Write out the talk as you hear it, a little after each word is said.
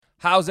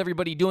How's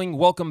everybody doing?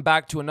 Welcome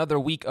back to another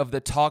week of the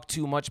Talk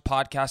Too Much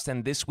podcast,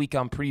 and this week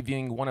I'm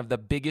previewing one of the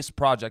biggest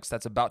projects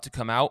that's about to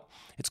come out.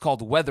 It's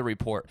called Weather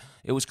Report.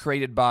 It was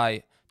created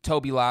by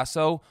Toby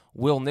Lasso,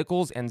 Will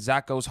Nichols, and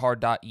Zach Goes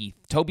Hard.eth.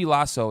 Toby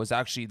Lasso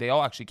they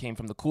all actually came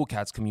from the Cool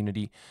Cats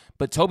community,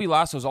 but Toby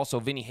Lasso is also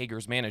Vinny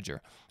Hager's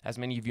manager. As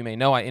many of you may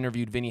know, I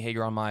interviewed Vinny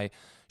Hager on my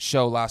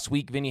show last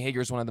week. Vinny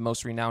Hager is one of the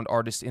most renowned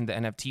artists in the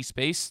NFT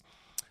space.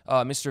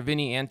 Mr.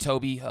 Vinny and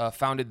Toby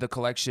founded the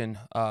collection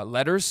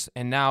Letters,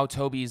 and now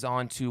Toby is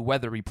on to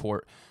Weather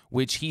Report,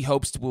 which he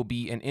hopes will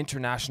be an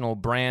international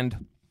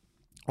brand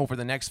over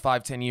the next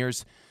 5-10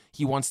 years.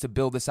 He wants to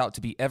build this out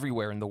to be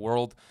everywhere in the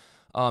world.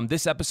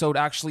 This episode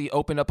actually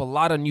opened up a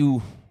lot of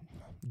new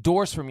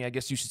doors for me, I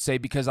guess you should say,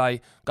 because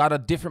I got a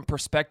different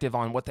perspective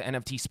on what the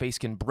NFT space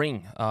can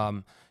bring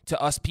to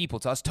us people,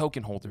 to us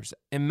token holders.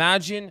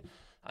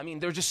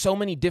 There's just so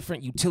many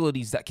different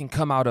utilities that can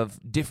come out of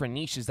different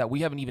niches that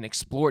we haven't even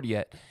explored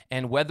yet.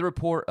 And Weather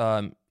Report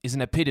is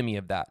an epitome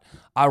of that.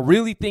 I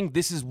really think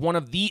this is one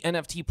of the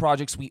NFT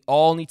projects we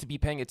all need to be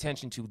paying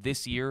attention to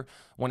this year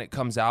when it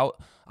comes out.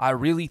 I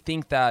really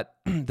think that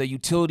the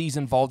utilities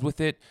involved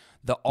with it,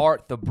 the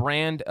art, the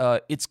brand,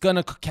 it's going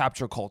to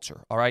capture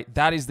culture, all right?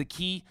 That is the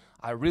key.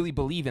 I really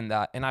believe in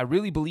that, and I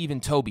really believe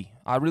in Toby.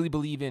 I really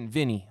believe in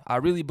Vinny. I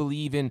really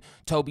believe in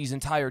Toby's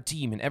entire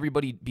team and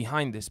everybody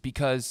behind this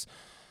because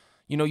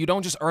you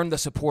don't just earn the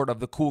support of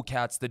the Cool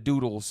Cats, the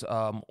Doodles,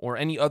 or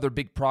any other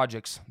big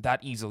projects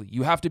that easily.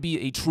 You have to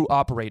be a true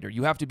operator.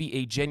 You have to be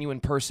a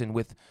genuine person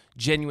with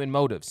genuine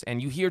motives.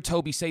 And you hear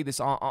Toby say this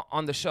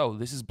on the show.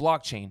 This is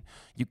blockchain.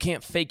 You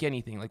can't fake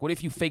anything. Like, what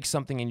if you fake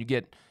something and you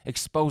get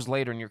exposed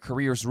later and your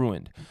career's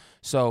ruined?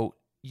 So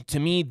to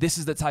me, this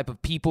is the type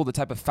of people, the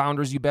type of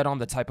founders you bet on,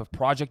 the type of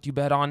project you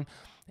bet on.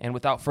 And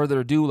without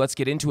further ado, let's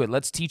get into it.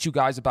 Let's teach you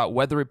guys about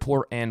Weather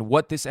Report and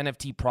what this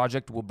NFT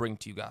project will bring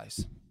to you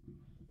guys.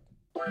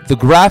 The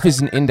Graph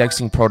is an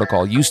indexing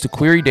protocol used to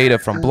query data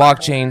from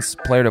blockchains,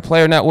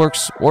 player-to-player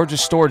networks, or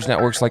just storage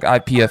networks like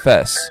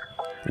IPFS.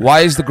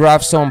 Why is the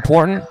Graph so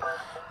important?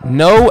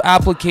 No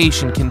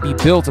application can be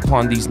built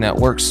upon these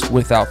networks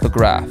without the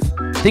Graph.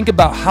 Think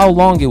about how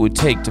long it would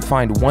take to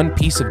find one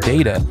piece of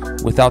data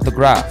without the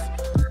Graph.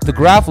 The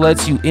Graph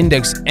lets you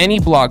index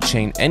any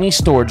blockchain, any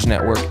storage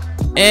network,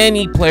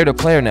 any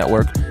player-to-player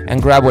network,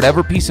 and grab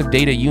whatever piece of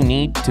data you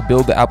need to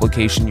build the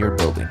application you're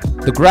building.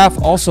 The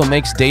Graph also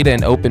makes data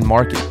an open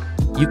market.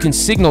 You can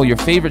signal your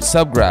favorite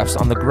subgraphs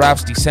on the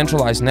Graph's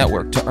decentralized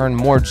network to earn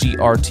more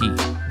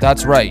GRT.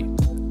 That's right.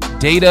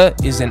 Data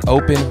is an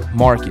open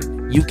market.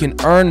 You can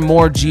earn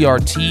more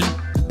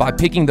GRT by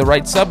picking the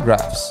right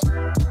subgraphs.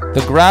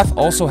 The Graph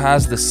also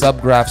has the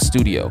Subgraph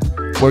Studio,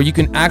 where you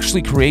can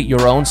actually create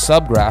your own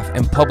subgraph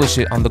and publish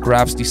it on the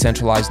Graph's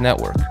decentralized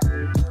network.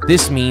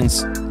 This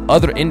means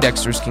other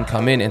indexers can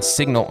come in and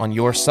signal on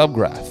your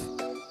subgraph.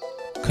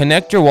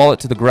 Connect your wallet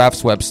to the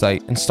Graph's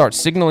website and start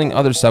signaling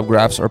other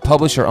subgraphs or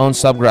publish your own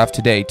subgraph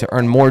today to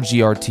earn more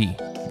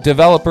GRT.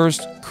 Developers,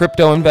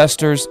 crypto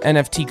investors,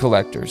 NFT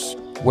collectors.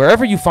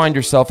 Wherever you find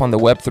yourself on the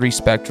Web3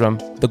 spectrum,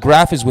 the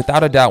Graph is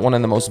without a doubt one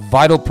of the most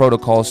vital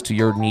protocols to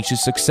your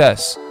niche's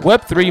success.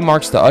 Web3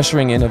 marks the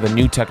ushering in of a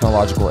new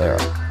technological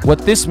era.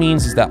 What this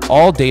means is that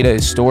all data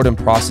is stored and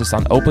processed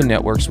on open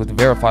networks with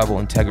verifiable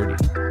integrity.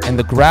 And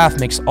the Graph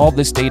makes all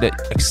this data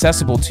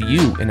accessible to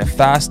you in a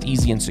fast,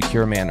 easy, and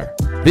secure manner.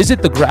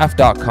 Visit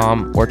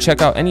thegraph.com or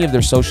check out any of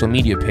their social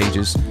media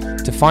pages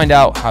to find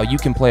out how you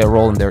can play a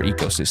role in their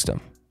ecosystem.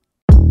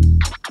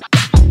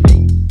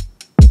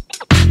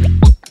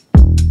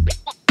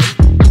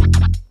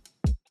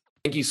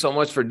 Thank you so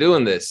much for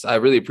doing this. I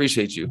really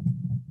appreciate you.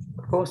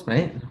 Of course,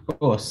 mate. Of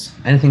course.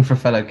 Anything for a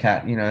fellow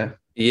cat,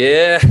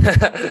 Yeah.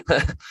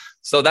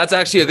 So that's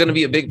actually going to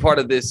be a big part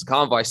of this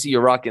convo. I see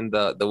you're rocking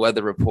the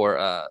Weather Report,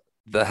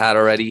 the hat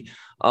already.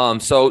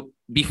 So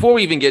before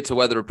we even get to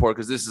Weather Report,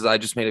 because I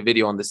just made a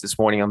video on this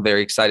morning. I'm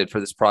very excited for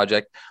this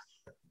project.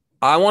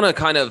 I want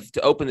to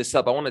to open this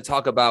up, I want to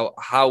talk about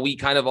how we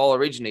kind of all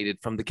originated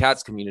from the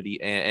cats community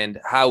and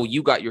how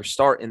you got your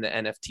start in the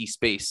NFT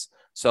space.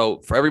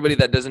 So for everybody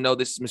that doesn't know,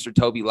 this is Mr.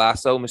 Toby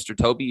Lasso. Mr.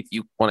 Toby, if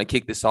you want to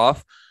kick this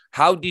off,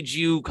 how did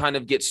you kind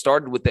of get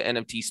started with the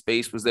NFT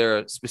space? Was there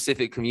a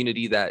specific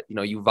community that,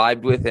 you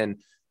vibed with and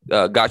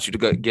got you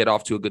to get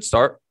off to a good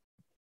start?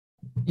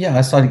 Yeah,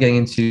 I started getting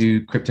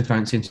into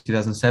cryptocurrency in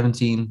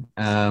 2017.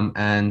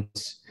 And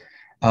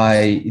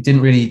I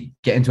didn't really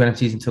get into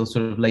NFTs until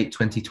sort of late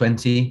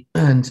 2020.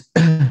 And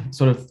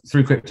sort of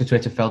through crypto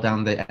Twitter, fell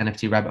down the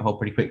NFT rabbit hole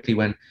pretty quickly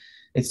when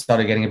it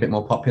started getting a bit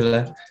more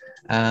popular.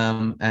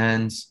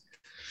 And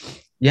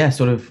yeah,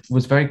 sort of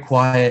was very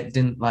quiet,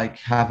 didn't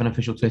have an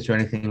official Twitter or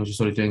anything, was just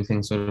sort of doing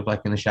things sort of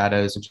in the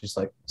shadows and just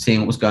seeing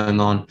what was going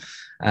on.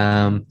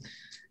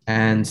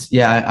 And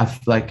yeah,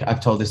 I've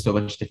told this to a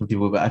bunch of different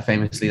people, but I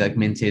famously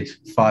minted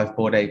 5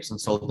 Bored Apes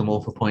and sold them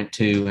all for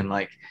 0.2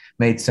 and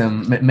made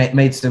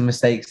some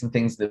mistakes and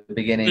things at the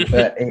beginning,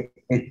 but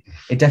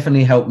it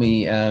definitely helped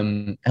me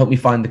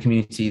find the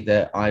community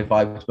that I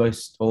vibed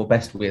most or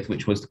best with,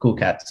 which was the Cool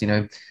Cats.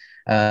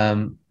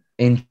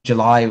 in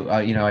July,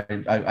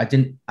 I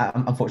didn't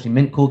unfortunately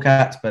mint Cool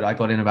Cats, but I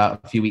got in about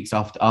a few weeks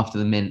after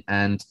the mint,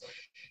 and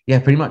yeah,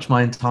 pretty much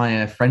my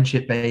entire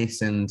friendship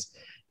base and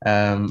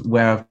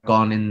where I've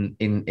gone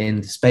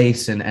in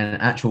space and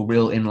actual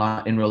real in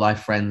real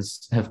life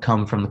friends have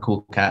come from the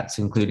Cool Cats,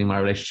 including my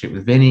relationship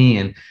with Vinny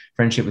and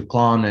friendship with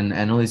Klon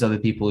and all these other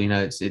people. You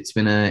know, it's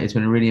been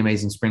a really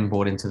amazing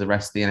springboard into the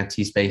rest of the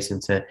NFT space,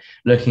 into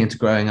looking into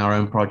growing our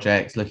own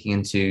project, looking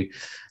into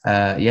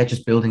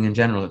just building in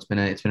general. It's been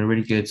a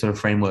really good sort of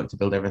framework to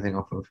build everything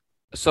off of.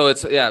 So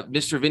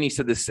Mr. Vinny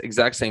said this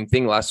exact same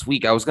thing last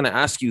week. I was going to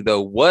ask you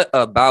though, what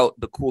about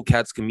the Cool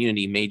Cats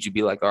community made you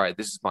be like, all right,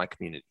 this is my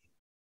community?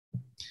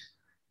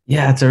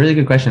 Yeah, it's a really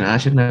good question. I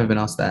should have never been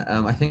asked that.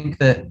 I think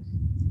that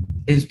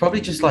it's probably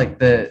just like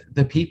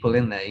the people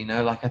in there, you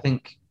know, like I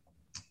think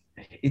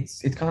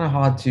it's kind of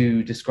hard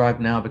to describe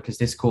now because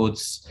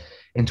Discords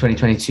in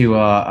 2022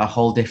 are a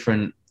whole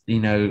different, you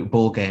know,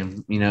 ball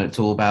game. You know, it's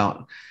all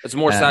about it's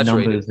more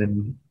saturated numbers,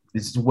 and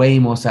it's way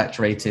more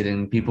saturated,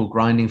 and people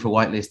grinding for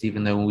whitelist,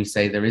 even though when we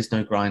say there is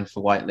no grind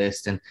for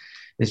whitelist, and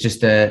it's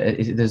just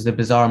there's a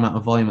bizarre amount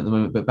of volume at the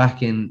moment. But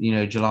back in, you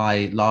know,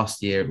 July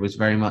last year, it was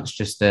very much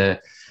just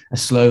a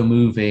slow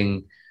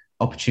moving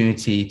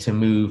opportunity to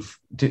move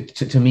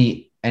to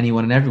meet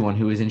anyone and everyone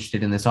who was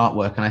interested in this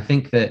artwork. And I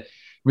think that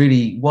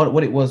really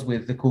what it was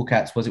with the Cool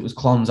Cats was it was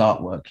Klon's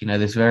artwork, you know,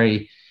 this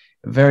very,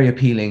 very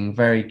appealing,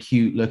 very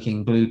cute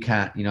looking blue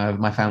cat. You know,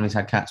 my family's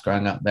had cats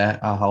growing up there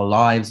our whole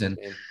lives. And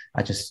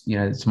I just, you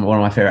know, it's one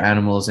of my favorite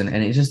animals. And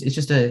it was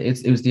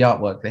the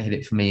artwork that hit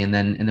it for me. And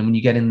then when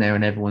you get in there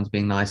and everyone's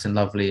being nice and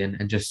lovely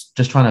and just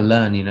trying to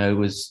learn, you know, it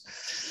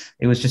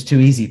was just too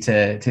easy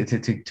to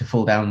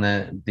fall down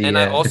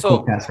the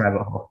Cool Cats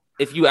rabbit hole.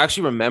 If you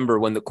actually remember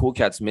when the Cool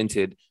Cats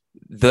minted,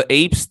 the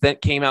apes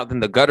that came out, then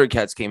the gutter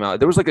cats came out.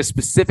 There was like a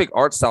specific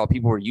art style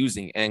people were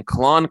using, and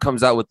Klon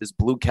comes out with this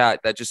blue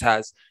cat that just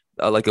has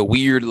like a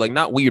weird, like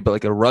not weird, but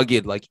like a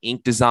rugged, like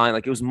ink design.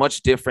 Like it was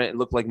much different. It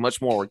looked like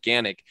much more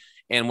organic.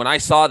 And when I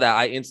saw that,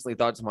 I instantly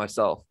thought to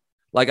myself,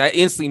 like I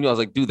instantly knew, I was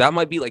like, dude, that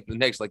might be like the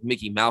next like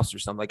Mickey Mouse or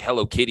something, like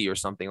Hello Kitty or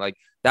something. Like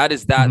that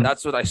is that. Mm-hmm.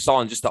 That's what I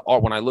saw in just the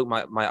art. When I looked,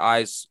 my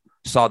eyes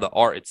saw the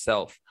art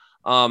itself.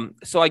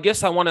 So I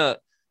guess I want to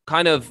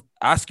kind of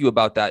ask you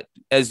about that.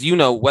 As you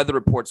know, Weather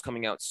Report's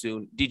coming out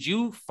soon. Did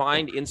you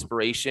find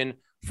inspiration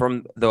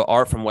from the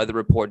art from Weather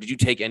Report? Did you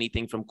take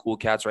anything from Cool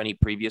Cats or any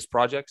previous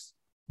projects?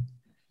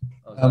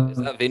 Is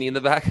that Vinny in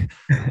the back?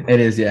 It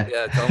is, yeah.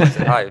 Yeah, tell him I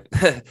said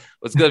hi.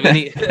 What's good,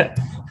 Vinny?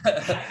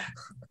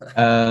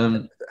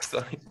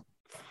 Sorry.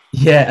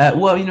 Yeah,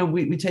 well, you know,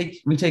 we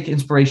take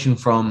inspiration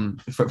from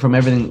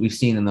everything that we've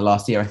seen in the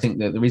last year. I think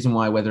that the reason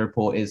why Weather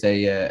Report is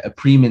a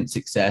pre-mint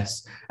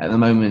success at the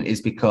moment is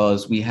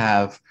because we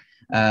have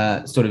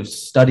sort of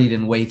studied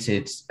and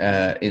waited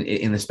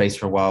in the space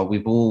for a while.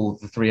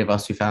 The three of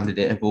us who founded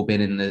it have all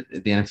been in the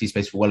NFT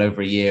space for well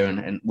over a year,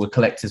 and were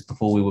collectors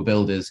before we were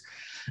builders.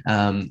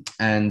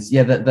 And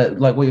yeah, that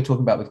like what you're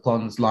talking about with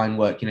Klon's line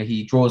work, you know,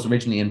 he draws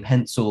originally in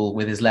pencil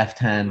with his left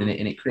hand, and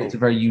it creates a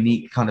very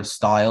unique kind of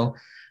style.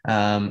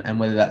 And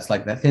whether that's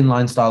like that thin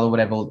line style or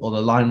whatever, or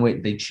the line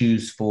weight they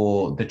choose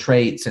for the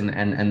traits and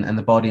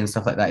the body and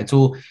stuff like that, it's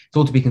all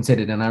to be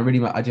considered. And I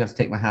do have to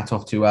take my hat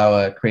off to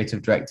our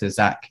creative director,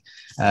 Zach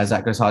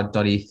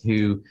Grossard-Doty,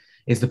 who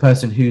is the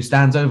person who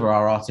stands over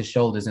our artist's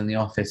shoulders in the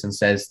office and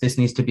says, this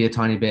needs to be a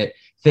tiny bit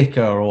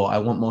thicker, or I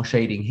want more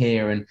shading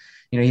here. And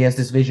you know, he has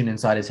this vision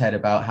inside his head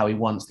about how he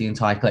wants the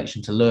entire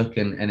collection to look,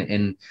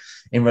 and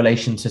in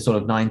relation to sort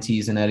of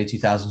 90s and early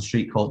 2000s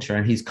street culture.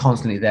 And he's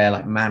constantly there,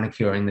 like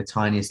manicuring the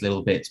tiniest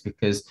little bits,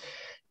 because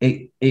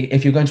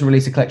if you're going to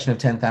release a collection of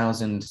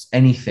 10,000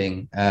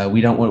 anything,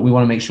 we want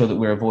to make sure that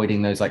we're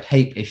avoiding those like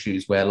hate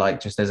issues where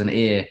like just there's an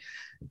ear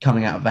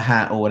coming out of the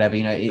hat or whatever.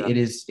 You know, it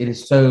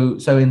is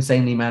so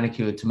insanely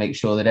manicured to make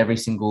sure that every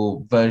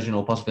single version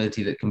or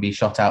possibility that can be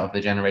shot out of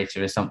the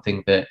generator is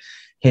something that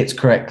hits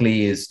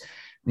correctly, is,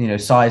 you know,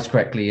 sized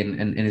correctly,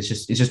 and it's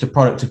just a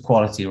product of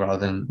quality rather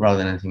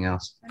than anything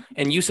else.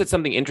 And you said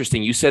something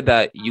interesting. You said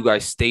that you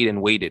guys stayed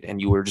and waited and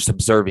you were just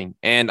observing.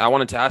 And I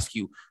wanted to ask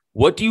you,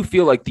 what do you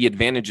feel like the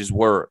advantages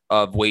were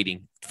of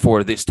waiting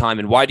for this time,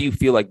 and why do you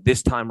feel like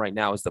this time right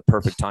now is the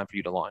perfect time for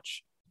you to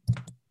launch?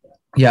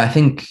 Yeah, I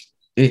think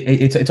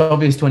it's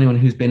obvious to anyone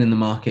who's been in the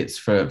markets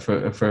for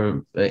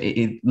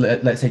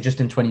let's say just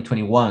in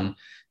 2021,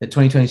 that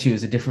 2022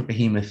 is a different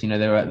behemoth. You know,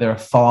 there are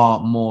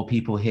far more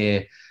people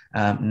here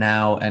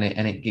now, and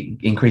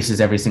it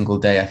increases every single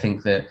day. I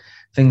think that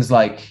things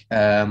like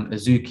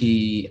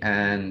Azuki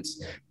and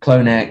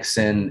Clonex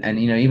and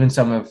you know, even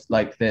some of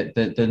like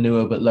the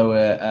newer but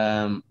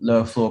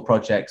lower floor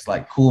projects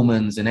like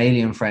Coolman's and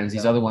Alien Friends,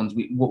 these other ones,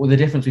 what the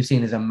difference we've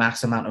seen is a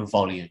mass amount of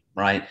volume,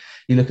 right?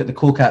 You look at the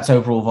Cool Cats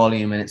overall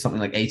volume and it's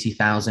something like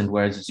 80,000,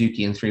 whereas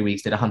Azuki in 3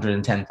 weeks did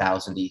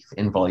 110,000 ETH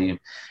in volume.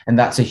 And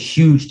that's a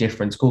huge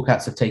difference. Cool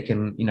Cats have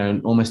taken, you know,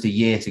 almost a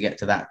year to get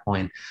to that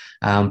point.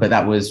 but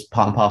that was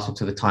part and parcel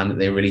to the time that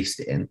they released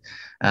it in.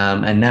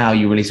 And now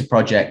you release a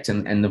project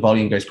and the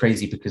volume goes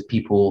crazy because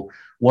people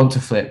want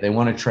to flip, they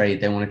want to trade,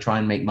 they want to try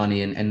and make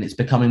money, and it's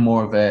becoming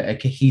more of a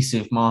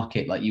cohesive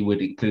market, like you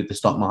would include the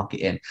stock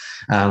market in,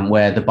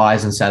 where the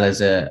buyers and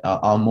sellers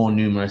are more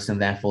numerous, and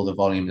therefore the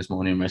volume is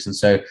more numerous. And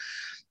so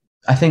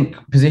I think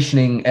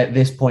positioning at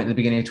this point at the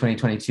beginning of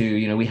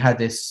 2022, we had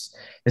this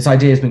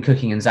idea has been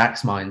cooking in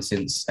Zach's mind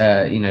since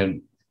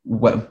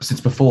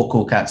since before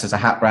Cool Cats as a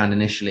hat brand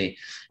initially,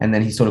 and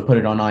then he sort of put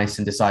it on ice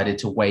and decided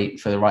to wait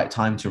for the right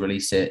time to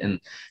release it,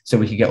 and so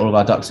we could get all of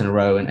our ducks in a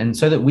row, and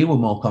so that we were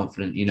more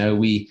confident.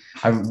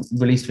 I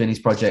released Vinny's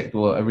project,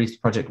 or I released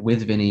a project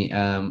with Vinny,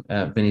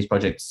 Vinny's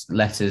project's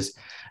letters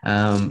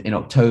in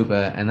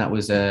October, and that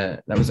was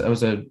a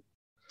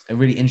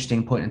really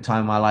interesting point in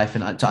time in my life,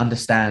 and to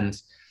understand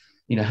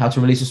how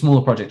to release a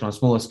smaller project on a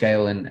smaller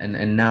scale,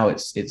 and now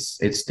it's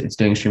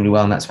doing extremely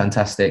well, and that's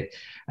fantastic.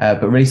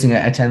 But releasing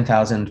a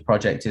 10,000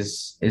 project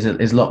is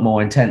a lot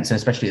more intense, and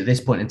especially at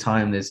this point in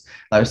time, there's,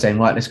 like I was saying,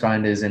 whitelist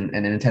grinders and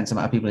an intense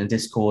amount of people in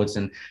Discords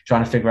and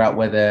trying to figure out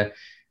whether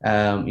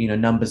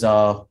numbers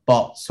are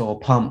bots or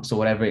pumps or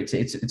whatever. It's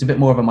a bit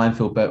more of a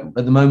minefield, but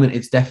at the moment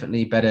it's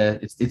definitely better.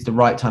 It's the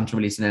right time to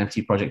release an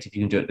NFT project if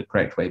you can do it the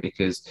correct way,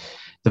 because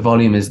the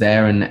volume is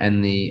there, and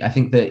I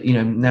think that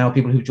now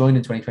people who joined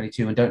in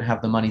 2022 and don't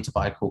have the money to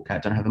buy a Cool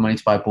Cat, don't have the money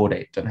to buy a Bored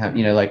Ape, don't have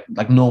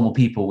like normal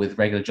people with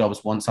regular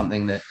jobs want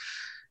something that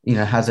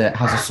has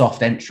a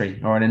soft entry,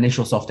 or an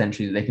initial soft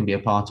entry that they can be a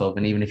part of,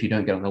 and even if you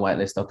don't get on the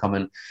whitelist, they'll come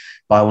and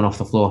buy one off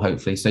the floor,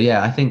 hopefully. So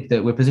yeah, I think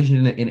that we're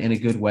positioned in a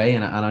good way,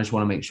 and I just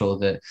want to make sure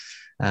that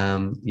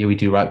we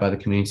do right by the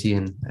community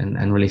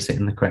and release it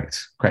in the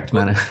correct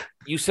manner.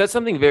 You said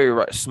something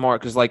very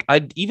smart, because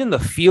even the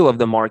feel of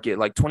the market,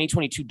 like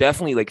 2022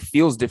 definitely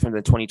feels different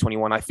than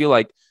 2021. I feel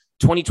like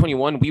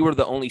 2021, we were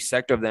the only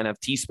sector of the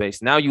NFT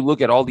space. Now you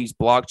look at all these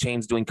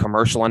blockchains doing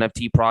commercial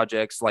NFT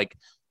projects,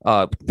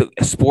 the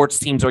sports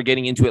teams are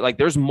getting into it.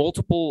 There's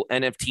multiple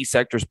NFT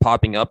sectors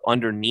popping up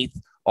underneath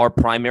our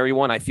primary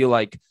one. I feel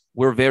like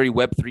we're very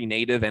Web3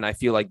 native, and I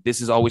feel like this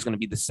is always going to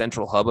be the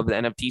central hub of the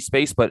NFT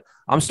space. But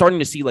I'm starting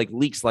to see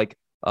leaks,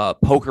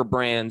 poker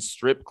brands,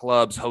 strip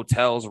clubs,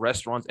 hotels,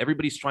 restaurants.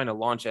 Everybody's trying to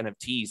launch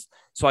NFTs.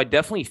 So I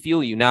definitely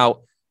feel you.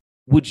 Now,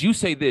 would you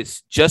say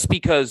this, just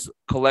because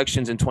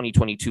collections in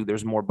 2022,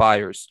 there's more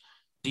buyers,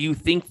 do you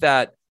think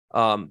that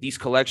these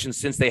collections,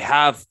 since they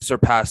have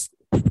surpassed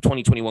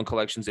 2021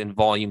 collections in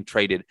volume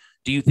traded,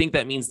 do you think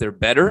that means they're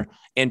better?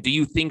 And do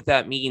you think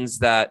that means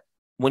that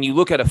when you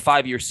look at a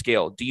 5-year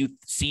scale, do you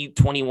see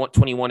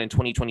 2021 and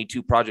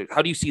 2022 projects?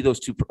 How do you see those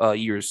 2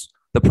 years,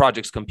 the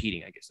projects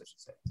competing, I guess I should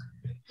say?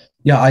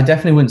 Yeah, I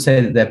definitely wouldn't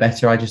say that they're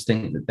better. I just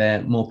think that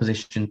they're more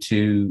positioned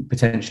to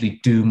potentially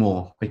do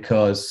more,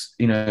 because,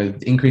 the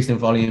increase in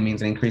volume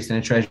means an increase in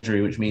a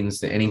treasury, which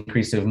means an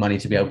increase of money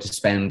to be able to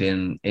spend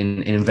in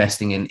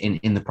investing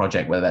in the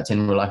project, whether that's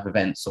in real life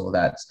events or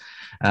that's,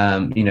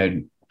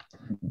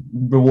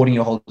 rewarding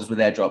your holders with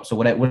airdrops, or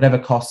whatever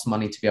costs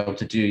money to be able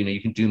to do.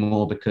 You can do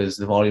more because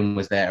the volume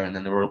was there, and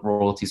then the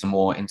royalties are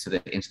more into the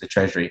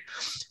treasury.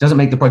 It doesn't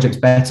make the projects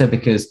better,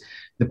 because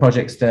the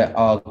projects that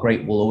are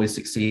great will always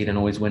succeed and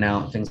always win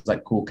out. Things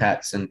like Cool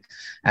Cats and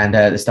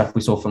the stuff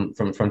we saw from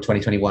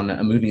 2021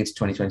 are moving into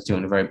 2022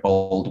 in a very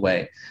bold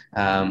way.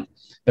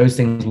 Those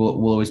things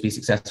will always be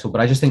successful.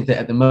 But I just think that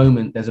at the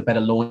moment there's a better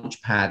launch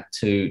pad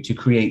to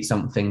create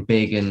something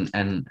big and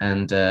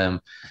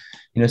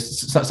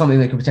something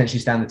that could potentially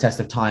stand the test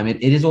of time.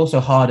 It is also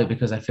harder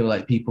because I feel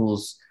like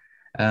people's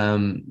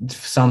attention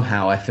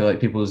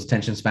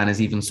span is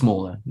even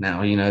smaller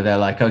now. They're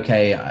like,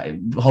 okay,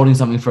 holding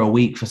something for a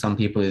week for some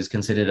people is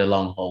considered a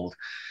long hold,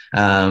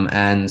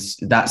 and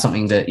that's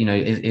something that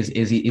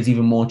is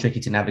even more tricky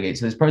to navigate.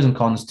 So there's pros and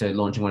cons to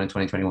launching one in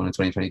 2021 and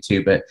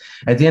 2022, but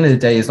at the end of the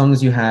day, as long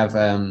as you have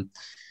a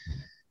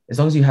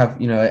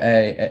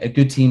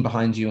good team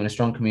behind you and a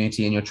strong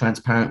community, and you're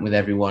transparent with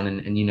everyone,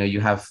 and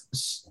you have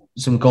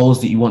some goals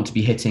that you want to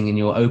be hitting, and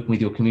you're open with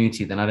your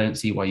community, then I don't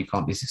see why you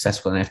can't be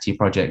successful in an NFT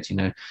project.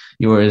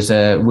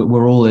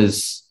 We're all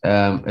as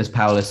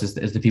powerless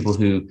as the people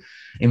who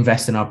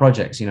invest in our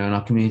projects, in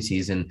our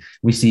communities, and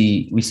we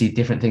see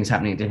different things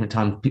happening at different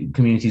times.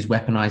 Communities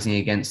weaponizing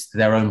against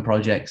their own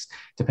projects,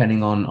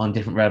 depending on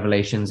different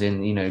revelations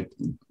in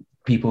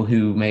people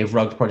who may have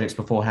rugged projects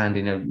beforehand.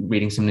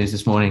 Reading some news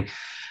this morning.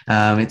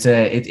 It's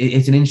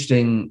an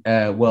interesting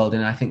world,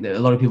 and I think that a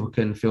lot of people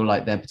can feel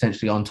like they're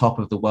potentially on top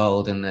of the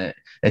world and that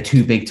they're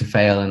too big to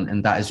fail,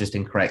 and that is just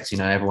incorrect.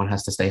 Everyone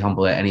has to stay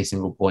humble at any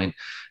single point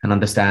and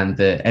understand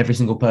that every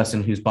single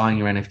person who's buying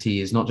your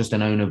NFT is not just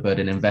an owner, but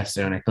an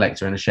investor and a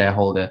collector and a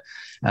shareholder,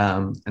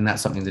 and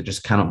that's something that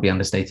just cannot be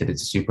understated.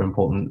 It's a super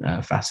important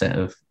facet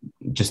of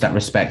just that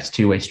respect,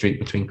 two-way street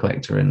between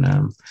collector and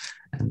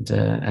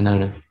an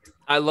owner.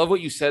 I love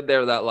what you said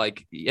there,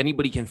 that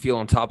anybody can feel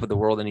on top of the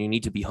world and you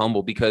need to be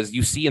humble, because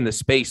you see in the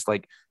space,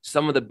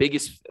 some of the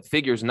biggest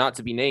figures, not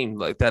to be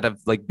named, that have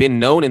been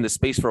known in the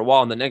space for a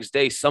while, and the next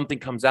day something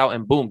comes out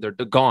and boom, they're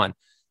gone.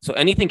 So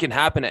anything can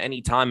happen at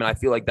any time. And I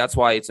feel like that's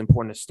why it's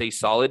important to stay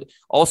solid.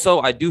 Also,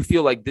 I do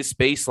feel like this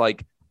space,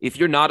 like if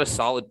you're not a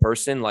solid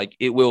person, like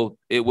it will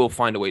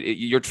find a way.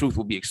 Your truth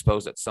will be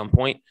exposed at some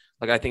point.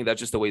 Like I think that's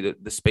just the way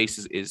that the space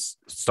is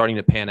starting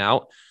to pan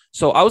out.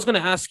 So I was going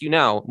to ask you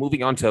now,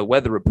 moving on to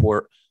Weather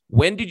Report.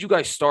 When did you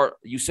guys start?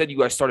 You said you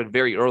guys started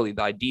very early,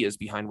 the ideas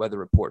behind Weather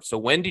Report. So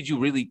when did you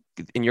really,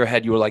 in your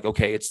head, you were like,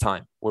 okay, it's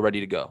time. We're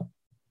ready to go.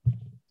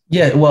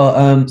 Yeah,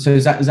 well, so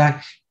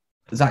Zach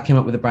came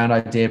up with a brand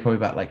idea probably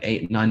about like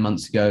 8-9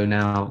 months ago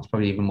now. It's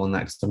probably even more than that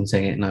because I've been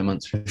saying 8-9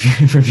 months for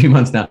a few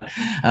months now.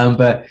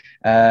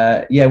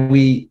 Yeah,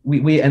 we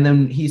and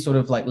then he sort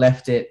of like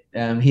left it.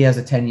 He has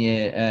a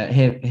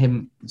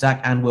 10-year.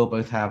 Zach and Will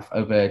both have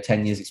over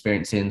 10 years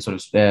experience in sort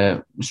of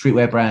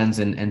streetwear brands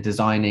and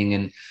designing,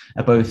 and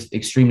are both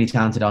extremely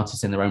talented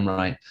artists in their own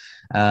right.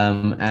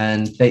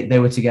 And they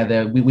were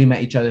together. We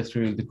met each other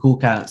through the Cool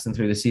Cats and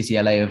through the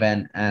CCLA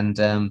event,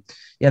 and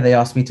yeah, they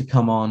asked me to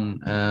come on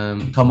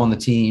the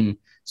team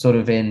sort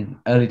of in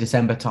early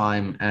December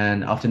time.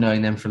 And after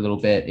knowing them for a little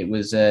bit, it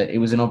was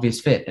an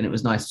obvious fit, and it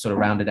was nice to sort of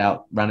round it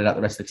out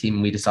the rest of the team.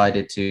 And we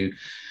decided to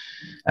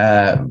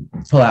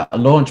pull out a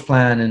launch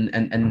plan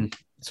and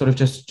sort of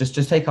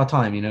just take our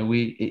time. You know,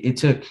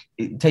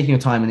 taking your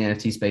time in the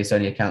NFT space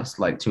only accounts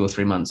like 2 or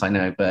 3 months, I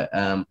know, but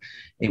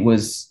it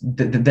was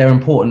they're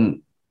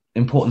important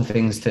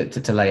things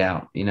to lay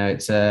out. You know,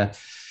 it's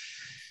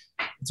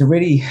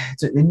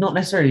not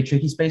necessarily a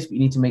tricky space, but you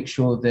need to make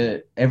sure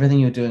that everything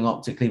you're doing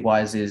optically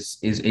wise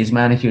is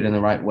manicured in the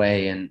right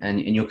way,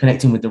 and you're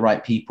connecting with the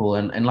right people,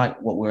 and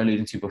like what we're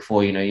alluding to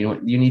before, you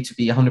need to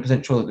be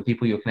 100% sure that the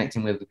people you're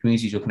connecting with, the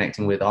communities you're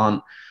connecting with,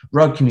 aren't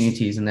rug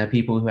communities, and they're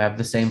people who have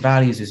the same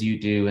values as you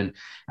do. And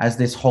as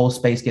this whole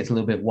space gets a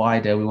little bit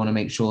wider, we want to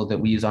make sure that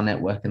we use our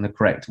network in the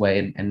correct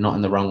way and not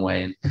in the wrong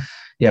way. And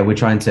yeah, we're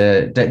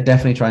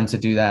definitely trying to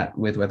do that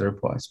with Weather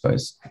Report, I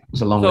suppose.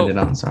 It's a long-winded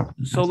answer.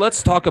 So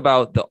let's talk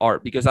about the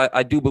art, because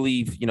I do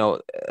believe,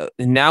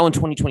 now in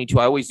 2022,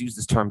 I always use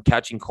this term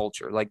catching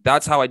culture. Like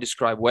that's how I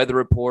describe Weather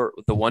Report,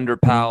 with the Wonder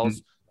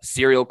Pals,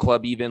 Serial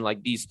Club, even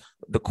like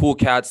the Cool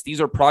Cats.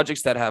 These are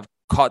projects that have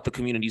caught the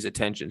community's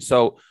attention.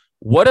 So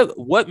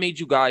what made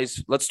you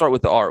guys, let's start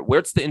with the art.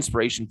 Where's the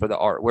inspiration for the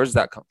art? Where's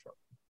that come from?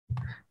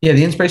 Yeah,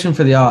 the inspiration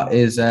for the art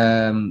is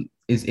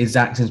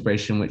Zach's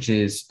inspiration, which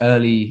is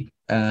early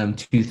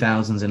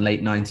 2000s and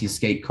late 90s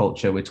skate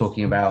culture. We're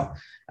talking about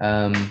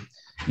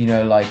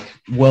like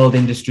World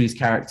Industries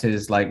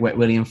characters like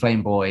William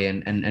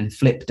Flameboy and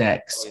Flip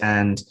Decks,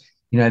 and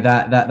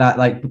that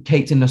like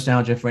caked in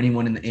nostalgia for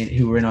anyone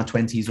who were in our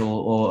 20s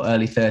or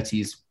early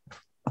 30s.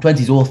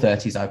 20s or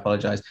 30s, I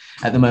apologize.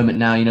 At the moment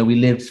now, we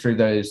lived through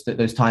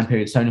those time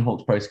periods, Tony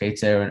Hawk's Pro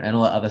Skater and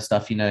all that other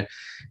stuff,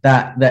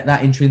 that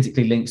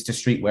intrinsically links to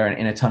streetwear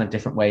in a ton of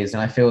different ways.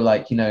 And I feel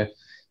like,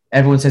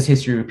 everyone says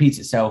history repeats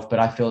itself, but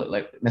I feel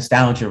like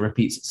nostalgia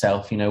repeats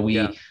itself.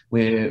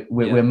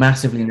 We're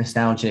massively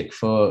nostalgic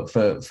for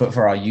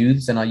our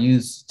youths, and our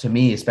youths, to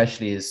me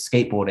especially, is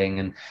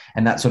skateboarding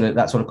and that sort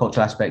of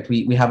cultural aspect.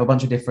 We have a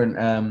bunch of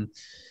different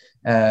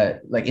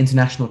like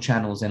international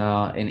channels in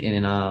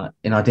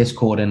our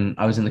Discord, and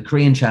I was in the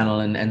Korean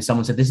channel, and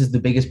someone said this is the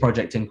biggest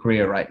project in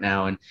Korea right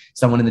now, and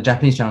someone in the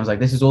Japanese channel was like,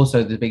 this is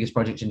also the biggest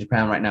project in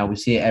Japan right now. We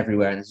see it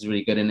everywhere, and this is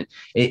really good. And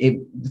it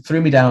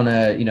threw me down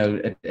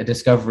a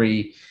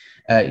discovery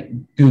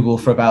Google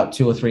for about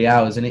 2 or 3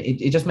 hours, and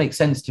it just makes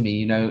sense to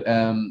me.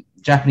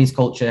 Japanese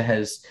culture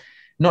has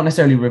not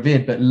necessarily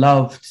revered, but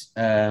loved,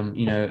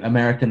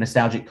 American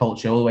nostalgic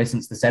culture all the way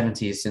since the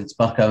 70s, since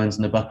Buck Owens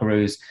and the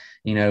Buckaroos,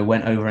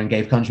 went over and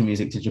gave country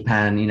music to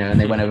Japan, and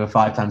they went over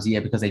 5 times a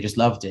year because they just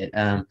loved it.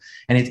 And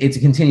it's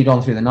continued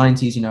on through the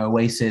 90s,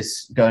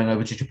 Oasis going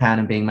over to Japan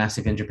and being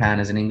massive in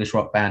Japan as an English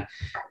rock band.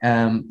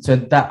 So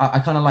that I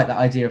kind of like the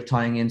idea of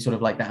tying in sort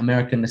of like that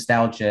American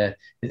nostalgia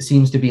that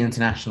seems to be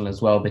international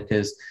as well,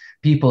 because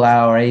people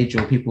our age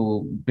or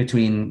people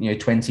between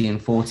 20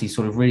 and 40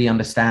 sort of really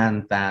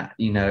understand that,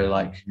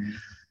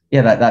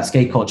 that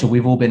skate culture.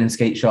 We've all been in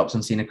skate shops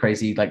and seen a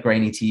crazy like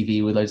grainy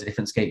TV with loads of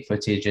different skate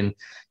footage, and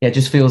it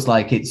just feels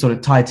like it's sort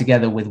of tied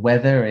together with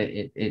weather.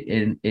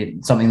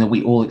 It's something that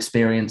we all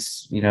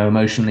experience,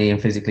 emotionally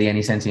and physically.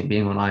 Any sentient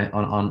being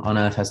on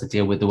Earth has to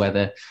deal with the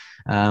weather.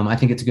 I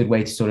think it's a good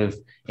way to sort of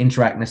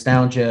interact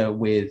nostalgia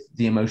with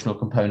the emotional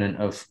component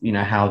of,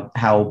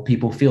 how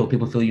people feel.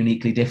 People feel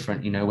uniquely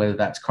different, whether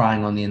that's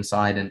crying on the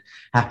inside and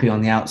happy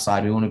on the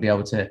outside. We want to be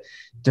able to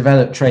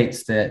develop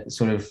traits that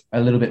sort of a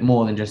little bit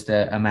more than just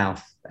a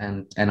mouth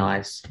and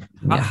eyes.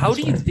 How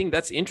do you think,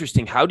 that's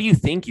interesting, how do you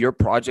think your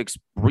project's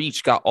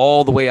reach got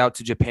all the way out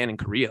to Japan and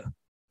Korea?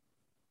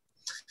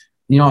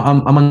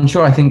 I'm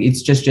unsure. I think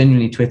it's just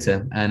genuinely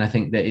Twitter, and I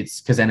think that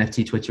it's because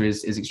NFT Twitter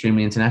is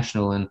extremely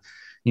international. And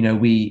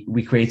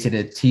we created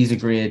a teaser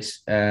grid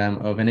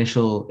of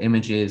initial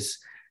images.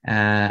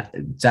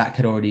 Zach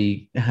had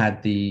already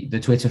had the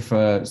Twitter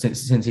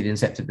since he'd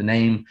incepted the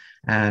name,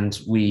 and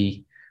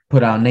we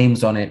put our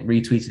names on it,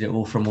 retweeted it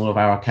all from all of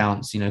our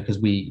accounts, because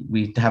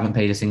we haven't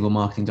paid a single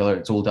marketing dollar.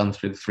 It's all done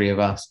through the 3 of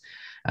us.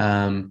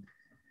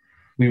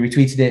 we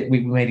retweeted it, we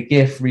made a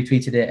GIF,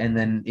 retweeted it, and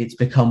then it's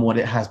become what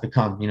it has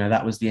become.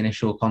 That was the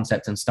initial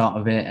concept and start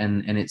of it,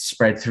 and it's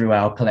spread through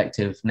our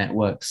collective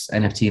networks,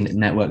 NFT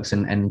networks,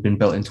 and been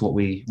built into what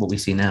we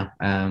see now.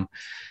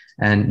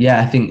 And yeah,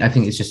 I think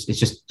it's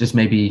just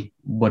maybe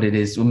what it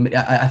is.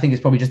 I think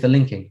it's probably just the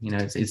linking.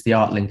 It's the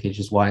art linkage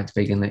is why it's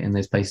big in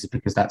those places,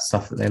 because that's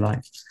stuff that they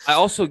like. I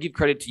also give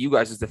credit to you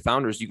guys as the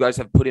founders. You guys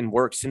have put in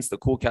work since the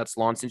Cool Cats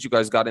launch, since you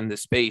guys got in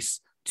this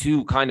space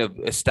to kind of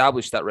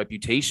establish that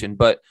reputation.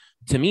 But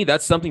to me,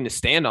 that's something to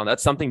stand on.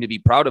 That's something to be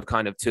proud of,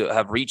 kind of, to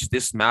have reached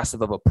this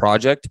massive of a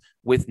project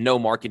with no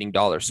marketing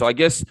dollars. So I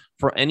guess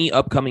for any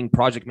upcoming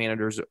project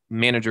managers,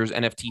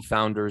 NFT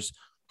founders,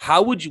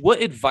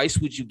 what advice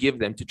would you give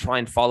them to try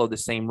and follow the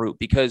same route?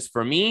 Because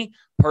for me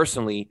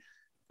personally,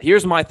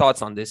 here's my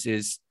thoughts on this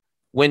is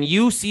when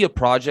you see a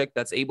project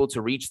that's able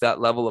to reach that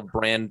level of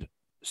brand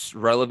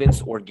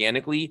relevance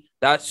organically,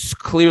 that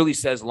clearly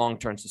says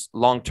long-term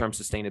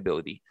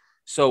sustainability.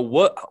 So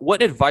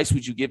what advice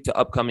would you give to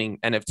upcoming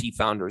NFT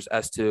founders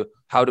as to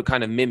how to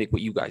kind of mimic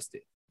what you guys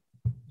did?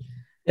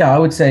 Yeah, I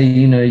would say,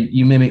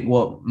 you mimic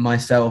what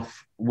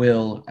myself,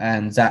 Will,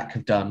 and Zach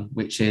have done,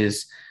 which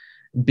is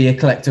be a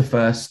collector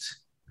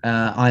first.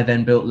 I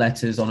then built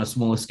Letters on a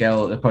smaller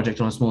scale, a project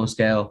on a smaller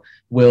scale.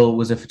 Will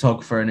was a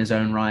photographer in his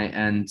own right,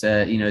 and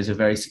is a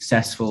very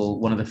successful,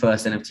 one of the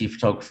first NFT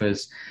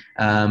photographers.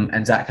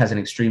 And Zach has an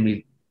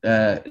extremely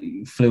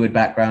fluid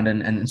background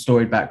and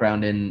storied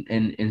background in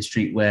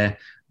streetwear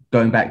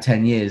going back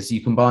 10 years. You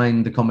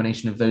combine the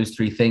combination of those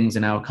three things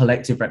and our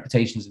collective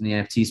reputations in the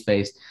NFT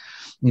space.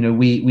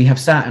 We have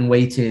sat and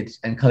waited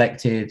and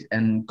collected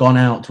and gone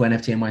out to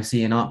NFT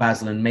NYC and Art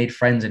Basel and made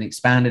friends and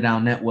expanded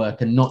our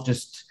network, and not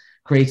just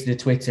created a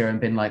Twitter and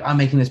been like, I'm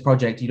making this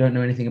project, you don't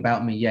know anything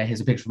about me, yeah, here's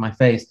a picture of my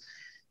face.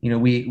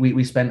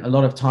 We spent a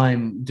lot of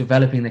time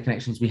developing the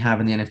connections we have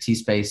in the NFT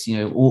space,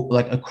 all,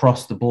 like,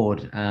 across the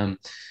board,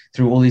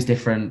 through all these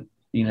different,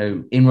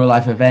 in real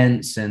life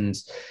events, and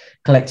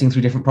collecting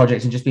through different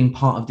projects, and just being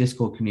part of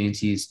Discord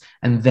communities,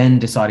 and then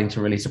deciding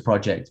to release a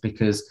project.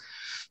 Because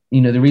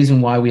the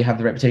reason why we have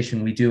the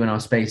reputation we do in our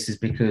space is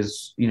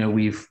because,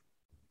 we've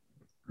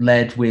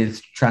led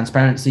with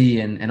transparency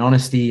and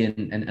honesty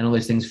and all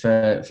those things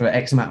for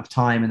X amount of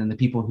time. And then the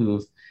people who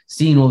have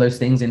seen all those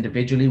things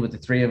individually with the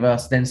three of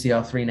us, then see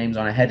our three names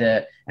on a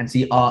header and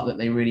see art that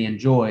they really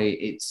enjoy,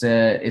 it's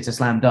a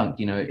slam dunk.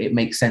 It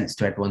makes sense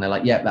to everyone. They're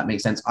like, yeah, that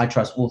makes sense. I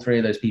trust all three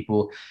of those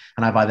people.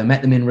 And I've either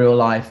met them in real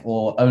life,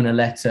 or own a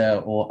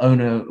Letter, or own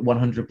a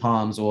 100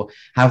 Palms, or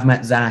have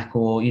met Zach,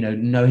 or,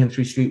 know him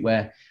through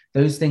streetwear.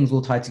 Those things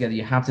will tie together.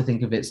 You have to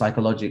think of it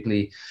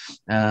psychologically,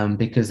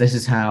 because this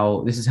is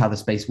how the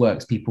space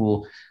works.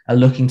 People are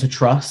looking to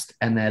trust,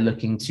 and they're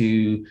looking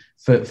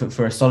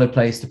for a solid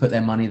place to put their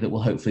money that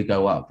will hopefully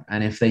go up.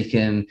 And if they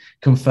can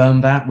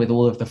confirm that with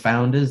all of the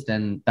founders,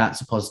 then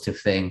that's a positive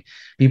thing.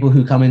 People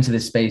who come into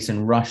this space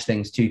and rush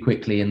things too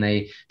quickly, and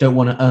they don't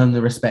want to earn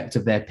the respect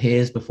of their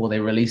peers before they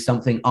release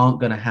something,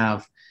 aren't going to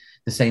have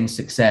the same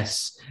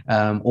success,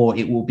 or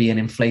it will be an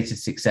inflated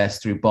success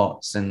through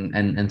bots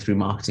and through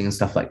marketing and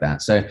stuff like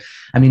that. So,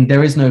 I mean,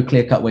 there is no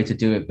clear-cut way to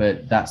do it,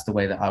 but that's the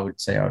way that I would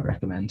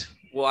recommend.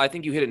 Well, I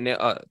think you hit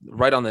it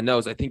right on the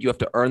nose. I think you have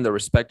to earn the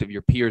respect of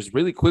your peers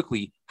really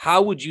quickly.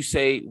 How would you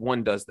say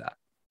one does that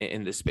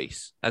in this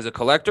space? As a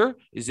collector,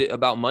 is it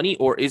about money,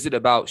 or is it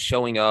about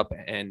showing up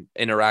and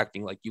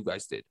interacting like you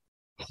guys did?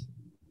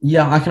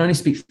 Yeah, I can only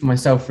speak for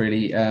myself,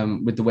 really,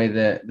 with the way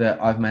that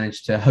I've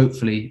managed to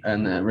hopefully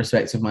earn the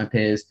respect of my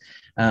peers,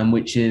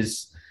 which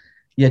is,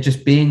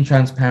 just being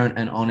transparent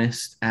and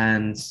honest.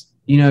 And,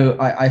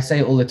 I say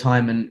it all the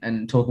time,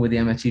 and talking with the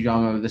MFT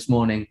drama this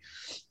morning,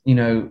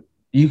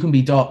 you can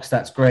be doxxed,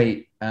 that's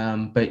great,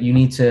 but you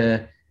need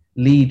to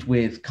lead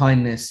with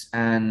kindness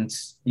and,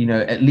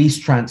 at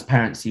least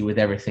transparency with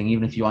everything.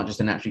 Even if you aren't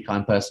just a naturally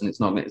kind person, it's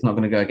not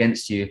going to go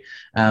against you.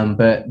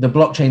 But the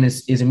blockchain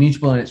is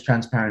immutable, and it's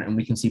transparent, and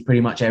we can see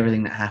pretty much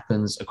everything that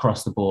happens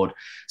across the board.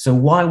 So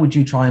why would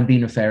you try and be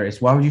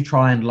nefarious? Why would you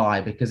try and lie?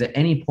 Because at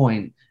any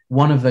point,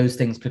 one of those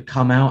things could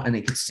come out and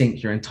it could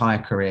sink your entire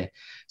career.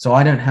 So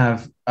I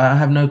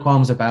have no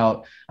qualms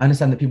about, I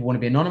understand that people want to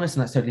be anonymous,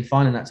 and that's totally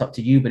fine, and that's up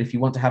to you. But if you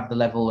want to have the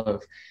level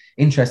of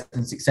interest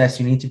and success,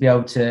 you need to be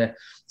able to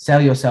sell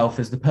yourself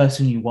as the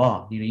person you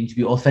are. You need to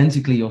be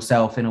authentically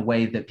yourself in a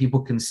way that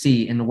people can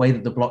see, in a way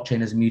that the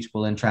blockchain is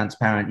immutable and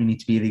transparent. You need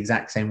to be the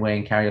exact same way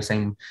and carry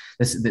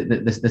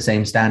the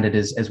same standard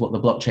as what the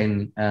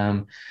blockchain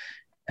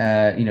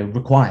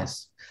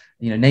requires.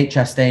 Nate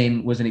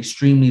Chastain was an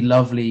extremely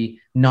lovely,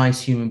 nice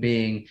human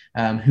being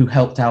who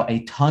helped out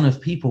a ton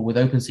of people with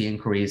OpenSea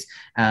inquiries,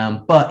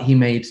 but he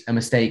made a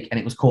mistake and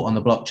it was caught on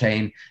the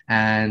blockchain.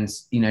 And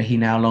he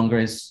no longer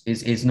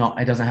is not.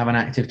 It doesn't have an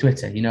active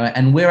Twitter.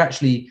 And we're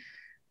actually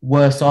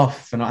worse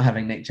off for not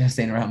having Nick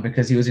Chastain around,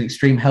 because he was an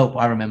extreme help.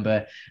 I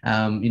remember,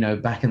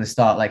 back in the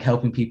start, like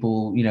helping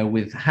people,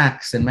 with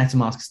hacks and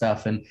MetaMask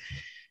stuff. And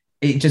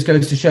it just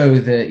goes to show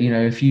that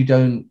if you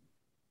don't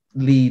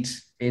lead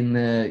in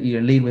the,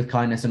 lead with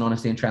kindness and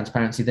honesty and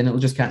transparency, then it will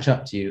just catch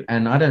up to you.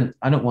 And I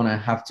don't want to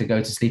have to go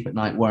to sleep at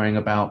night worrying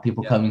about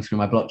people combing through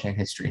my blockchain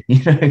history. You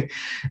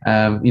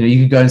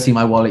can go and see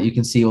my wallet, you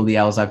can see all the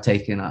L's I've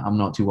taken. I'm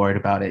not too worried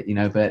about it,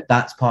 but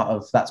that's part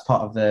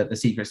of the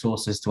secret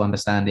sauces to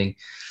understanding,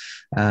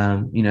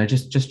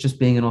 just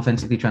being an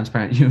authentically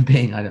transparent human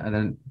being.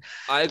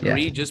 I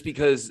agree. Just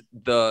because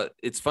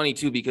it's funny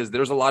too, because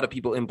there's a lot of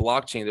people in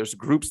blockchain. There's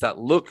groups that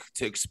look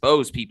to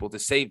expose people,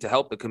 to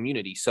help the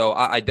community. So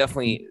I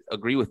definitely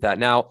agree with that.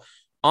 Now,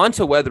 on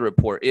to Weather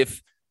Report.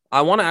 If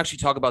I want to actually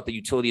talk about the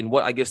utility and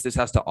what I guess this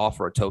has to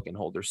offer a token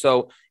holder.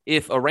 So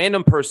if a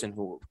random person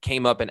who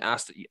came up and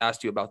asked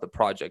you about the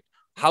project,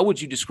 how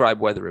would you describe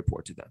Weather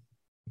Report to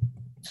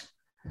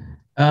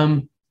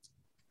them?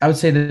 I would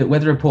say that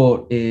Weather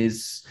Report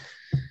is,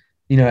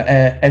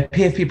 a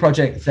PFP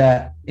project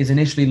that is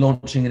initially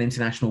launching an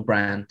international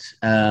brand.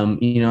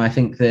 I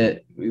think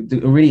that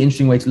a really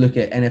interesting way to look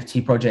at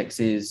NFT projects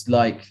is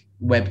like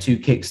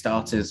Web2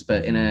 Kickstarters,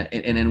 but in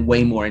a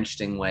way more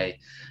interesting way.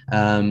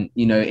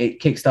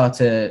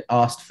 Kickstarter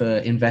asked for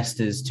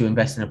investors to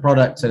invest in a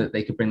product so that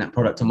they could bring that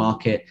product to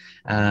market,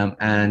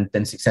 and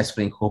then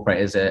successfully incorporate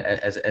as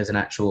an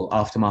actual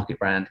aftermarket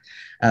brand.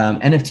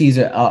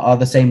 NFTs are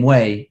the same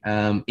way,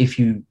 if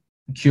you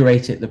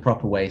curate it the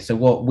proper way. So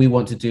what we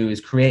want to do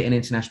is create an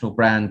international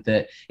brand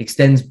that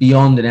extends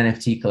beyond an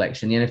NFT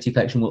collection. The NFT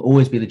collection will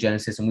always be the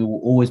genesis, and we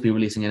will always be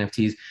releasing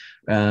NFTs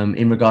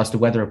in regards to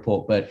Weather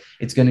Report, but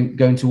it's going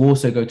to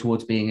also go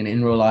towards being an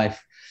in real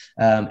life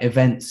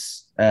events,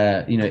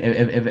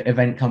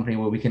 event company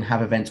where we can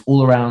have events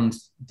all around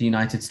the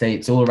United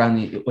States, all around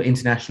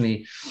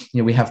internationally.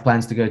 We have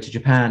plans to go to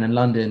Japan and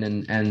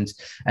London and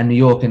New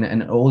York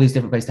and all these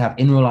different places to have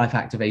in real life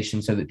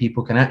activation, so that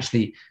people can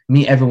actually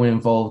meet everyone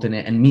involved in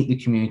it and meet the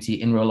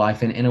community in real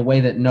life in a way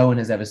that no one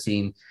has ever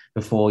seen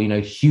before.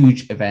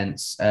 Huge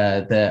events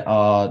that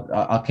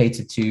are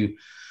catered to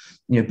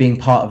being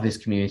part of this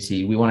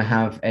community. We want to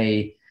have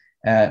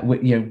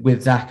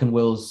with Zach and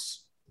Will's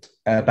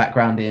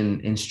background in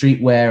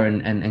streetwear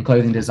and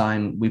clothing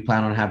design, we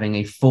plan on having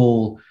a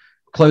full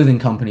clothing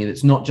company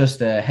that's not just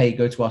hey,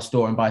 go to our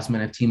store and buy some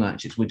NFT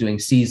merch. We're doing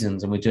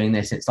seasons and we're doing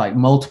this. It's like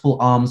multiple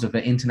arms of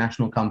an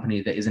international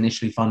company that is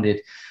initially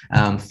funded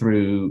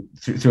through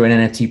an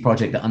NFT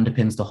project that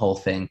underpins the whole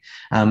thing.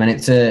 And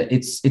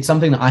it's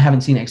something that I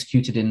haven't seen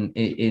executed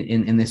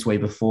in this way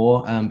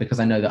before, because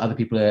I know that other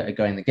people are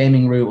going the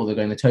gaming route or they're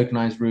going the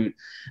tokenized route.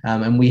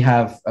 And we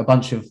have a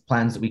bunch of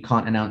plans that we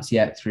can't announce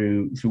yet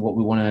through what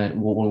we want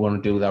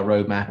to do with our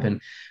roadmap,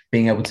 and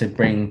being able to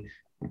bring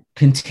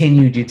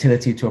continued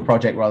utility to a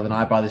project rather than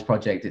I buy this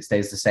project, it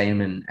stays the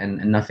same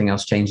and nothing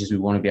else changes. We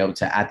want to be able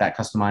to add that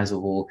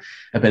customizable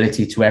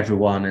ability to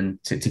everyone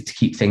and to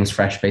keep things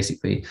fresh,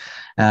 basically.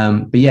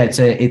 But yeah,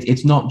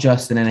 it's not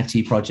just an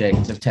NFT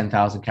project of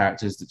 10,000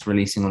 characters that's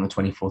releasing on the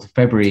 24th of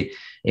February.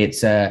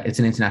 It's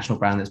an international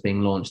brand that's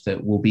being launched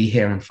that will be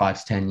here in 5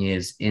 to 10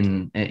 years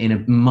in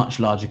a much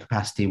larger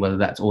capacity, whether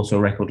that's also a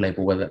record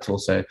label, whether that's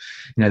also,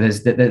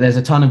 there's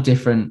a ton of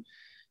different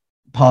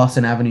paths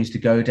and avenues to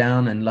go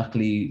down, and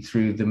luckily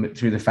through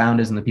the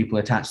founders and the people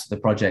attached to the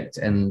project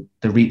and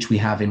the reach we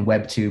have in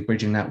Web2,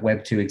 bridging that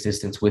Web2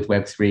 existence with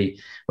Web3,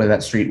 whether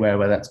that's streetwear,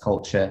 whether that's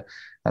culture,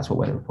 that's what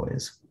Weather Report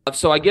is.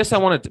 So I guess I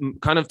want to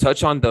kind of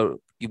touch on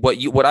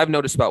what I've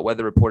noticed about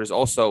Weather Report is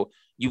also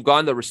you've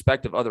gotten the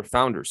respect of other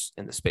founders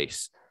in the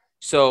space.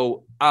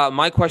 So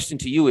my question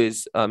to you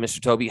is,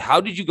 Mr. Toby, how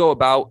did you go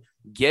about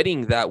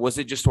getting that? Was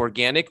it just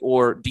organic,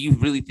 or do you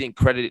really think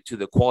credit it to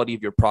the quality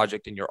of your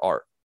project and your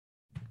art?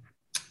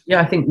 Yeah,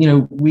 I think,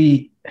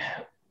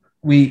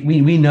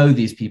 we know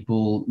these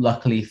people,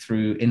 luckily,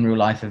 through in real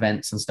life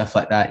events and stuff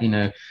like that.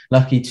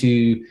 Lucky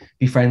to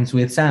be friends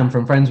with Sam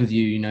from Friends With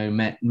You.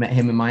 Met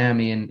him in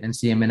Miami and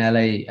see him in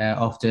LA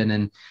often.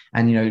 And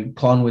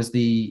Klon was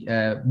the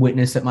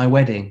witness at my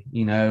wedding.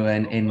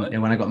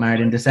 And when I got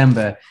married in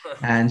December.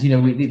 And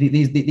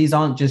these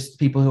aren't just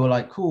people who are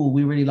like, cool,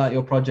 we really like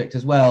your project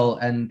as well,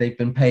 and they've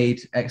been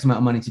paid X amount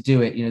of money to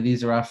do it.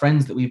 These are our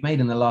friends that we've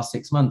made in the last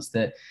 6 months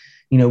that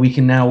we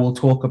can now all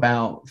talk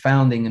about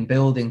founding and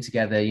building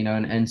together,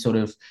 and sort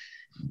of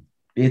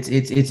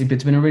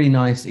it's been a really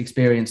nice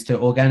experience to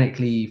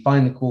organically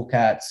find the cool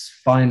cats,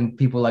 find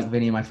people like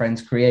Vinny and my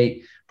friends,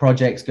 create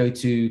projects, go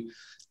to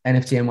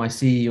NFT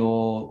NYC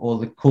or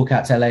the Cool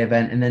Cats LA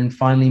event, and then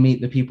finally meet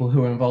the people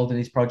who are involved in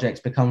these projects,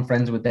 become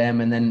friends with them,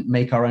 and then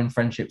make our own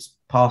friendships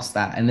past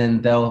that. And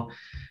then they'll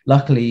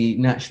luckily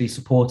naturally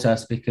support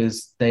us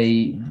because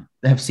they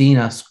have seen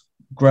us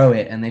grow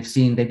it, and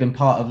they've been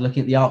part of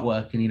looking at the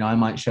artwork, and I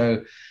might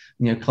show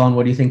Klon,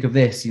 what do you think of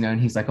this, and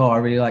he's like, oh, I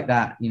really like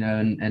that,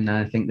 and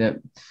I think that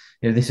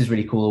this is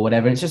really cool or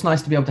whatever. And it's just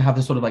nice to be able to have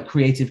this sort of like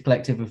creative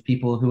collective of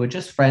people who are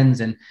just friends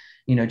and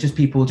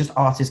just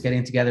artists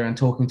getting together and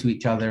talking to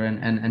each other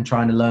and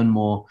trying to learn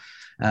more.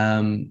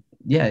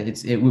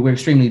 We're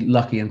extremely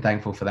lucky and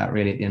thankful for that,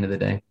 really, at the end of the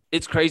day.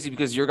 It's crazy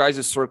because your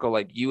guys' circle,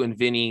 like you and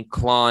Vinny,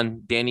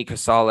 Klon, Danny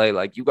Casale,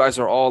 like you guys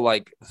are all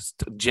like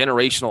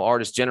generational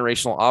artists,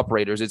 generational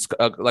operators. It's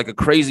like a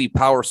crazy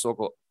power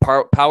circle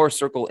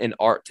in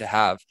art to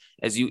have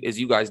as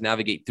you guys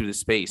navigate through the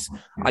space.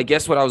 I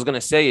guess what I was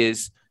gonna say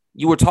is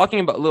you were talking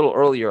about a little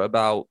earlier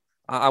about.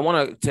 I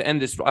want to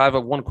end this. I have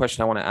one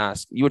question I want to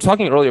ask. You were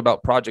talking earlier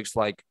about projects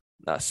like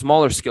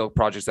smaller scale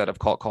projects that have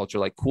caught culture,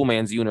 like Cool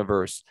Man's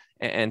Universe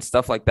and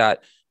stuff like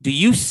that. Do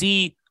you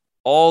see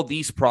all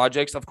these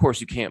projects? Of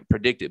course, you can't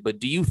predict it, but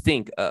do you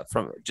think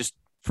from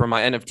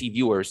my NFT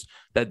viewers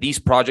that these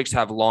projects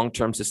have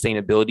long-term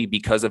sustainability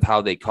because of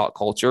how they caught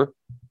culture?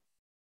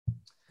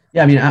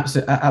 Yeah, I mean,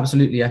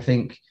 absolutely. I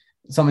think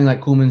something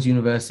like Cool Man's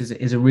Universe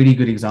is a really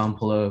good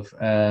example of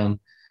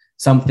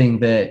something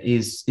that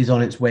is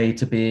on its way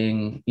to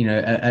being,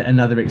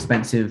 another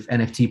expensive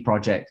NFT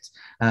project.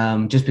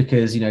 Just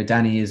because,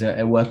 Danny is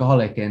a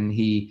workaholic and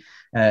he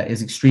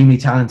is extremely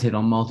talented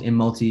on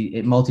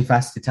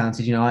multifaceted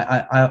talented.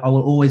 I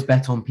will always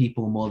bet on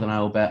people more than I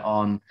will bet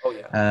on,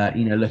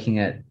 looking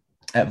at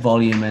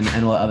volume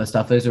and all that other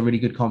stuff. Those are really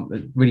good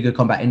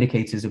combat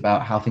indicators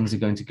about how things are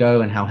going to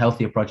go and how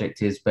healthy a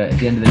project is. But at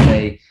the end of the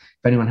day,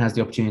 if anyone has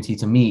the opportunity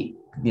to meet,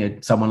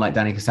 someone like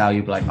Danny Casale,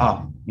 you'd be like,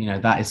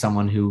 that is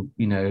someone who,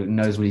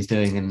 knows what he's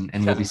doing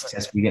and will be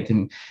successful. You get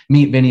to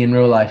meet Vinny in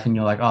real life and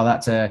you're like,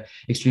 that's a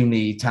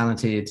extremely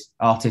talented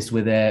artist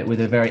with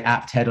a very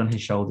apt head on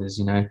his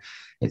shoulders.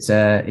 It's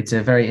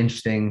a very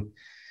interesting.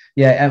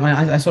 Yeah. I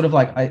mean, I sort of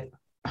like,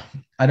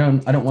 I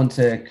don't want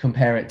to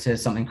compare it to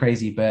something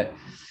crazy, but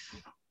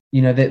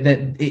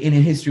that in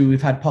history,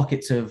 we've had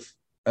pockets of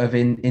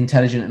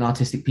intelligent and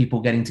artistic people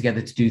getting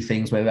together to do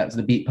things, whether that's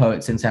the Beat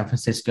Poets in San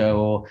Francisco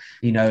or,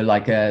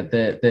 like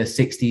the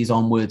 60s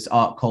onwards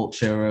art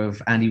culture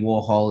of Andy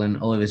Warhol and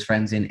all of his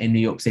friends in New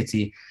York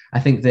City. I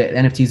think that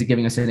NFTs are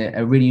giving us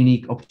a really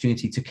unique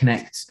opportunity to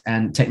connect,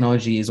 and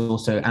technology is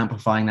also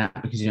amplifying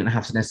that because you don't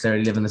have to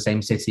necessarily live in the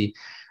same city.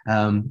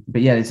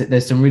 But yeah,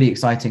 there's some really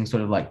exciting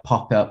sort of like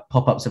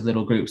pop-ups of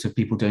little groups of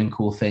people doing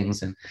cool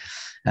things. And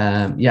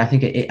I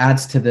think it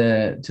adds to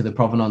the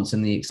provenance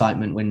and the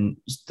excitement when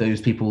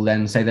those people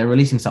then say they're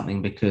releasing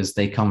something because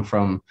they come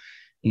from,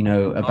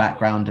 a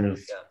background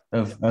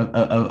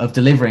of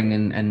delivering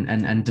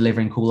and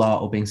delivering cool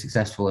art or being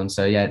successful. And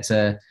so, yeah,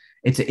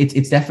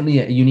 it's definitely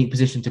a unique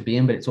position to be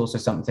in, but it's also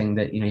something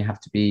that, you have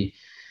to be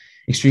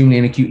extremely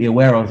and acutely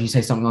aware of. If you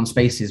say something on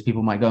Spaces,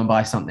 people might go and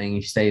buy something.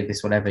 If you say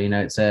this, whatever, or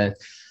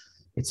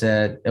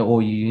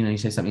you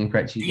say something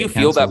incorrect. Do you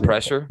feel that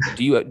pressure?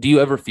 Do you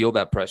ever feel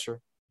that pressure?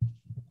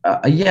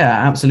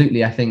 Yeah,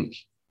 absolutely. I think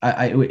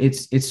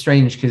it's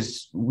strange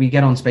because we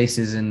get on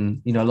Spaces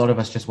and, a lot of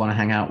us just want to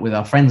hang out with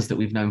our friends that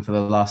we've known for the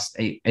last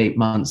eight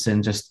months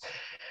and just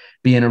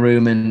be in a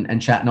room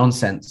and chat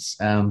nonsense.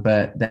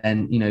 But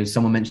then,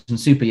 someone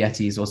mentions Super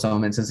Yetis or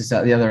someone mentions this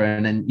at the other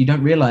end, and you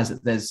don't realize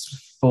that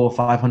there's 400 or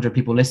 500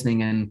 people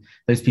listening, and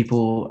those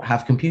people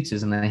have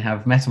computers and they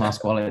have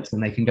MetaMask wallets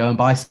and they can go and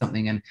buy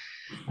something. And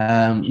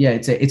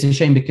it's a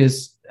shame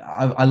because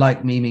I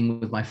like memeing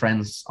with my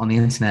friends on the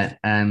internet,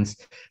 and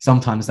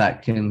sometimes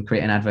that can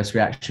create an adverse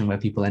reaction where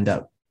people end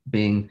up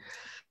being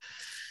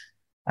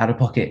out of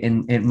pocket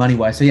in money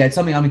wise. So yeah, it's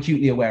something I'm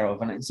acutely aware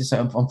of, and it's just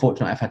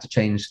unfortunate I've had to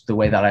change the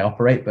way that I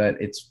operate, but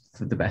it's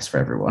for the best for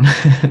everyone.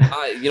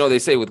 They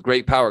say with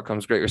great power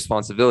comes great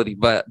responsibility,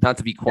 but not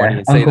to be corny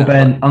and say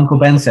that. Uncle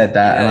Ben said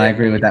that, and I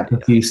agree with that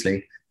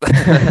profusely.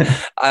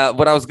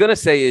 What I was gonna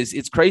say is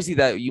it's crazy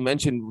that you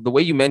mentioned the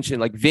way you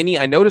mentioned like Vinny.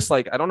 I noticed,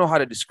 like, I don't know how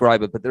to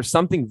describe it, but there's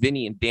something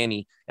Vinny and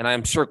Danny, and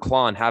I'm sure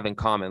Klon have in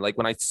common. Like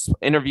when I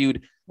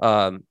interviewed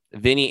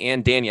Vinny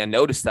and Danny, I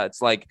noticed that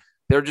it's like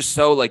they're just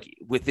so like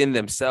within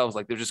themselves,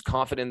 like they're just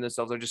confident in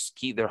themselves.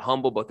 They're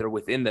humble, but they're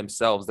within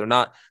themselves.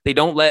 They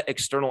don't let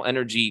external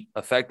energy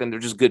affect them. They're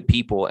just good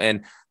people.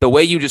 And the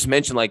way you just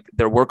mentioned, like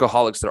they're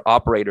workaholics, they're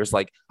operators.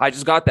 Like I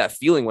just got that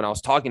feeling when I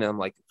was talking to them,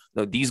 like,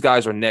 no, these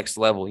guys are next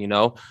level,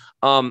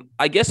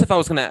 I guess if I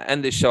was going to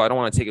end this show, I don't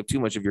want to take up too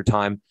much of your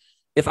time.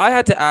 If I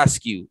had to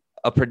ask you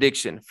a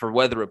prediction for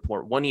Weather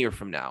Report 1 year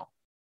from now,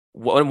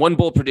 one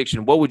bold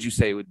prediction, what would you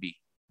say it would be?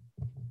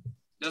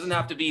 Doesn't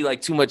have to be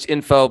like too much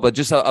info, but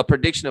just a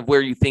prediction of where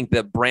you think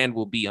the brand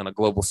will be on a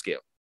global scale.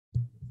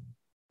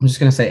 I'm just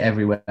going to say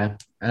everywhere,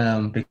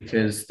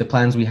 because the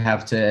plans we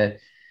have to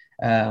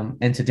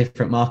enter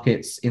different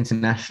markets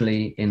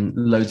internationally in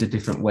loads of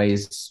different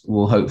ways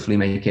will hopefully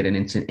make it an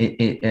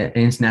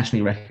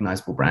internationally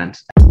recognizable brand.